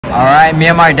Alright, me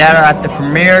and my dad are at the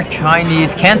premier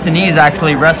Chinese, Cantonese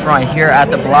actually, restaurant here at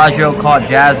the Bellagio called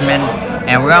Jasmine.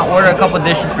 And we're gonna order a couple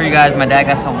dishes for you guys. My dad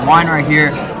got some wine right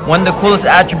here. One of the coolest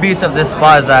attributes of this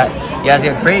spot is that you guys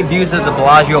get great views of the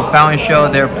Bellagio fountain show.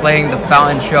 They're playing the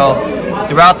fountain show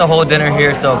throughout the whole dinner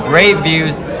here, so great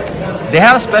views. They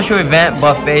have a special event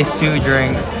buffets too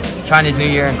during Chinese New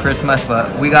Year and Christmas,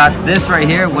 but we got this right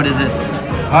here. What is this?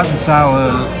 Hot and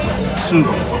sour soup.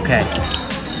 Okay.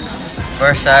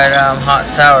 First item, hot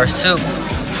sour soup.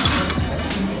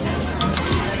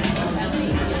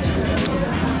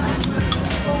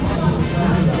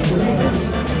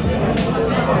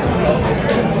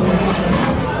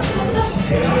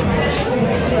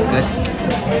 Good.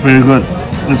 Very good.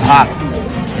 It's hot.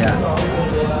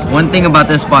 Yeah. One thing about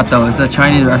this spot though, it's a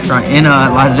Chinese restaurant in a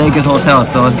Las Vegas hotel,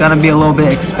 so it's gonna be a little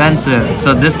bit expensive.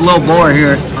 So this little bowl right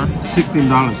here,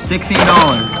 $16.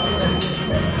 $16.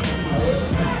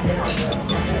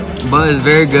 But it's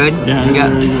very good. Yeah, you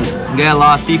very good. Get a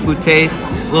lot of seafood taste,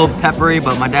 a little peppery,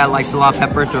 but my dad likes a lot of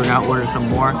pepper, so we're gonna order some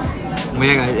more. But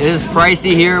yeah, guys, it is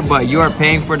pricey here, but you are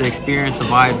paying for the experience, the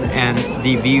vibes, and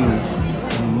the views.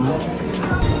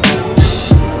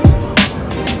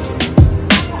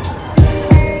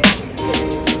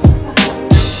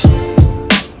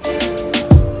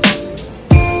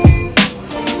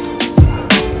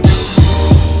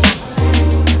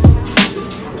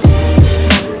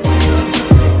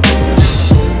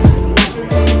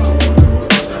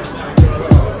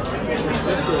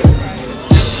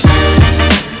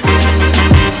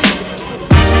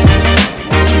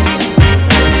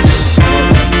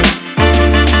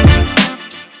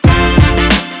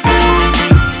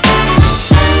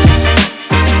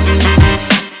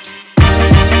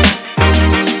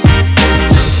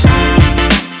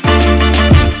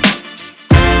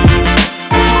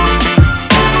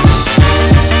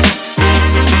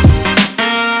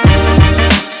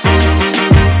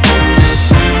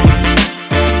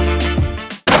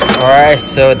 Alright,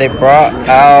 so they brought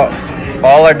out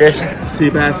all our dishes. Sea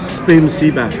bass, steamed sea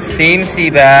bass. Steamed sea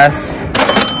bass.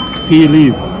 Tea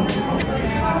leaf.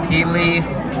 Tea leaf.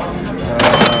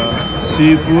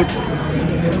 Seafood.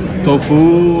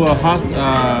 Tofu hot.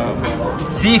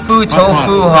 Seafood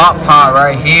tofu hot pot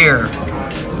right here.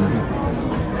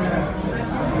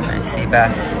 Nice sea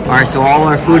bass. Alright, so all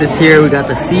our food is here. We got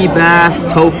the sea bass,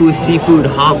 tofu, seafood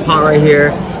hot pot right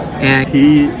here. And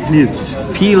Tea leaf.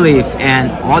 Pea leaf, and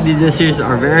all these dishes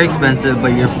are very expensive,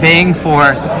 but you're paying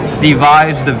for the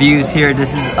vibes, the views here.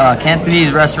 This is a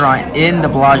Cantonese restaurant in the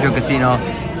Bellagio Casino.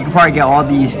 You can probably get all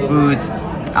these foods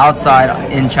outside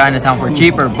in Chinatown for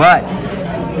cheaper, but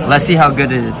let's see how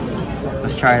good it is.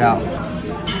 Let's try it out.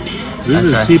 This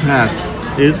is sea bass.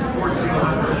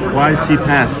 Why sea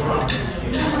bass?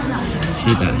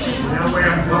 Sea bass.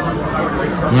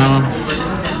 Well,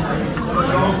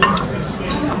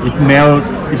 it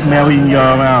melts in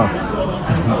your mouth.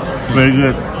 Very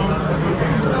good.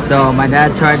 so my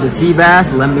dad tried the sea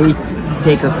bass. Let me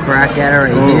take a crack at it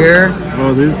right here.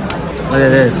 Oh, this. Look at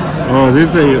this. Oh, this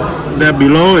is that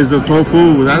below is the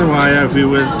tofu. That's why I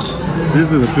feel it. This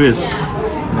is the fish.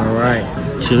 All right.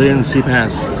 Chilean sea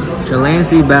bass. Chilean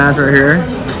sea bass right here.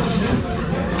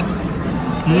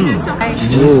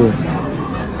 Ooh.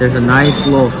 There's a nice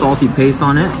little salty paste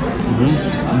on it.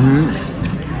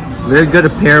 Very good to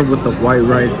pair with the white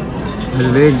rice. There's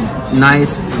a very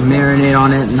nice marinade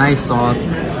on it, nice sauce.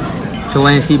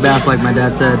 Chilean sea bass, like my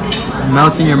dad said,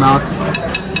 melts in your mouth.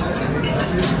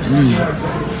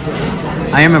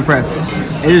 I am impressed.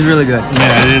 It is really good.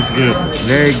 Yeah, it is good.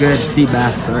 Very good sea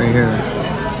bass right here.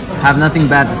 Have nothing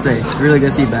bad to say. It's really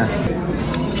good sea bass.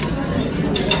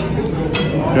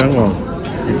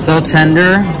 It's so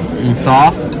tender and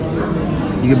soft.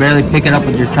 You can barely pick it up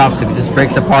with your chopsticks. It just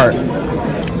breaks apart.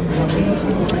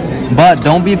 But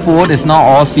don't be fooled, it's not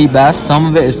all sea bass. Some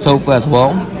of it is tofu as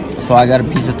well. So I got a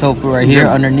piece of tofu right here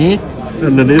underneath.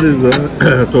 Underneath is the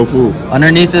tofu.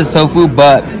 Underneath is tofu,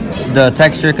 but the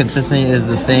texture consistency is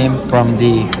the same from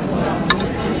the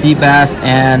sea bass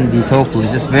and the tofu.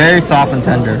 It's just very soft and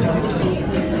tender.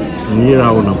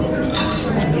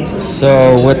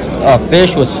 So with a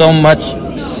fish with so much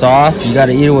sauce, you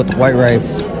gotta eat it with the white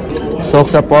rice.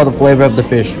 Soaks up all the flavor of the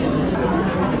fish.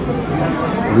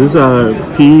 This is a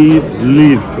pea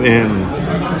leaf, and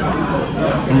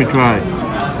let me try.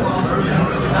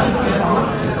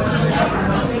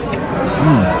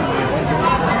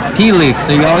 Pea leaf,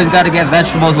 so you always got to get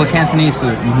vegetables with Cantonese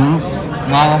food.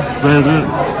 Wow. Very good.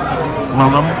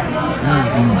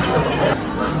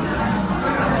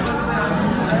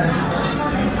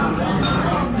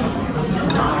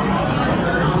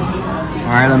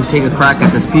 Alright, let me take a crack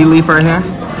at this pea leaf right here.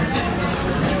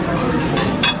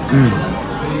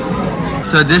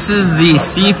 So this is the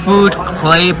seafood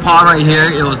clay pot right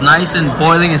here. It was nice and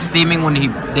boiling and steaming when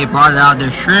they brought it out.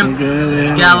 There's shrimp,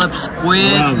 scallop,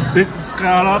 squid. Wow, big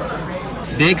scallop.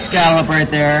 Big scallop right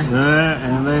there. Yeah,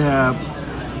 and they have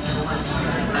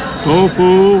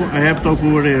tofu. I have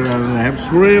tofu there. And I have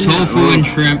shrimp. Tofu and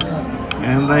shrimp.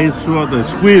 And they saw the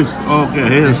squid. Okay,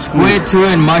 here's squid too,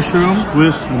 and mushroom.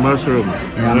 Squid and mushroom.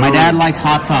 Yeah, my dad likes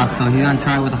hot sauce, so he's gonna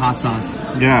try it with the hot sauce.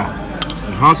 Yeah,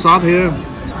 hot sauce here.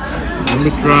 Let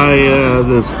me try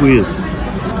the squid.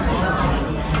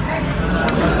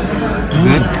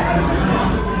 Good.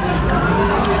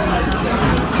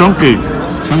 Chunky.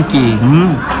 Chunky.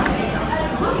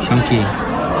 Chunky.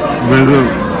 Very good.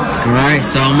 Alright,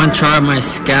 so I'm gonna try my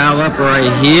scallop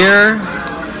right here.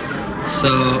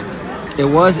 So it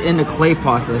was in the clay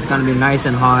pot, so it's gonna be nice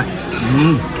and hot.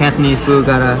 Cantonese food,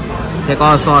 gotta take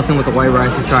all the sauce in with the white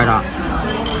rice. Let's try it out.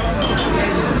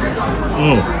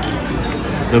 Oh,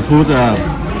 the food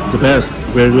the best.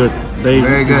 Very good.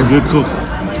 Very good. Good cook.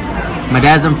 My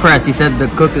dad's impressed. He said the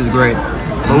cook is great.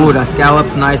 Ooh, that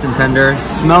scallop's nice and tender.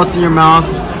 Melts in your mouth.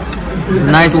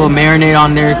 Nice little marinade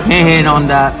on there. Can't hate on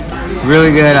that.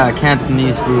 Really good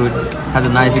Cantonese food. Has a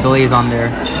nice glaze on there.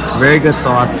 Very good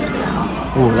sauce.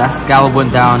 Ooh, that scallop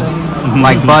went down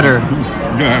like butter.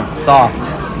 Yeah. Soft.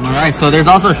 Alright, so there's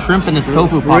also shrimp in this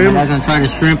tofu pot. My dad's gonna try the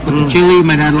shrimp with the chili.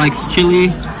 My dad likes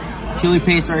chili. Chili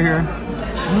paste right here.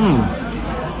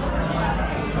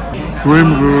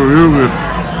 Shrimp real good.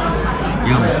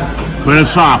 Yum. Very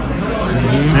soft.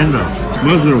 Tender.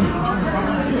 Mushroom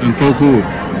and tofu.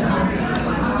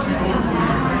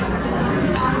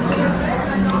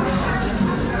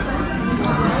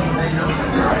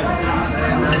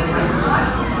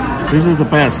 This is the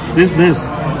best. This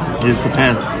is the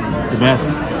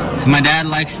best. So my dad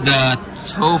likes the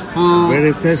tofu,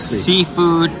 Very tasty.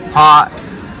 seafood pot,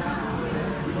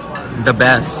 the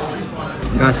best.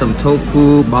 Got some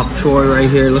tofu bok choy right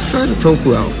here. Let's try the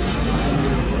tofu out.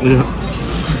 Yeah.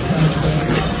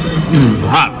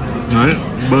 Hot, right?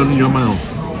 Burn your mouth.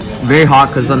 Very hot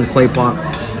because it's on the clay pot.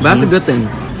 But that's a good thing.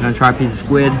 I'm gonna try a piece of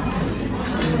squid.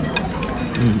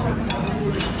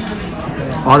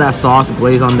 All that sauce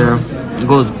glaze on there. It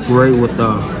goes great with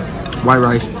the white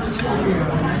rice.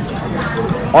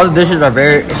 All the dishes are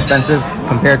very expensive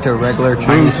compared to regular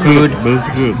Chinese food. But it's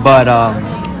good. But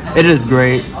it is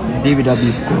great.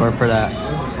 DVW score for that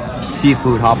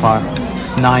seafood hot pot,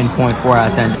 9.4 out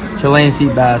of 10. Chilean sea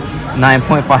bass,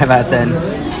 9.5 out of 10.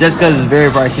 Just because it's very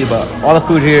pricey, but all the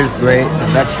food here is great. The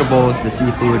vegetables, the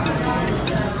seafood,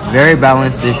 very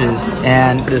balanced dishes,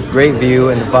 and this great view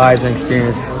and the vibes and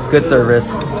experience. Good service.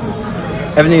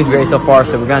 Everything's great so far,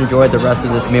 so we're gonna enjoy the rest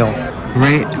of this meal.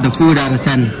 Rate the food out of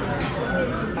 10.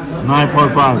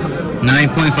 9.5.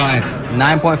 9.5.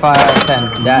 9.5 out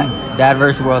of 10. Dad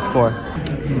versus world score.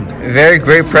 Very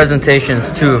great presentations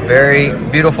too. Very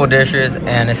beautiful dishes,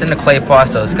 and it's in the clay pot,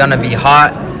 so it's gonna be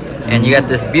hot. And you got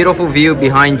this beautiful view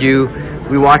behind you.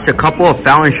 We watched a couple of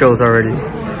fountain shows already.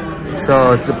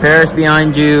 So it's the Paris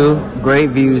behind you.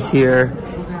 Great views here.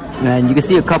 And you can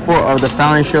see a couple of the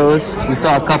fountain shows. We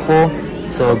saw a couple.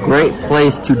 So a great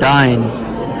place to dine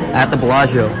at the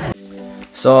Bellagio.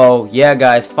 So yeah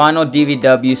guys, final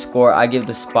DVW score, I give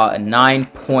the spot a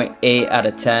 9.8 out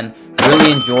of 10.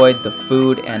 Really enjoyed the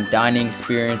food and dining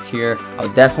experience here. I'll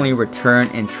definitely return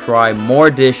and try more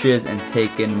dishes and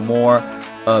take in more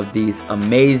of these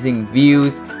amazing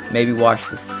views. Maybe watch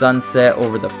the sunset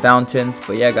over the fountains.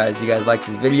 But yeah guys, if you guys like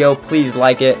this video, please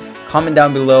like it. Comment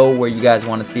down below where you guys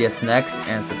want to see us next,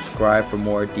 and subscribe for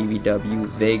more DVW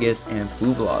Vegas and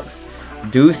food vlogs.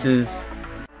 Deuces.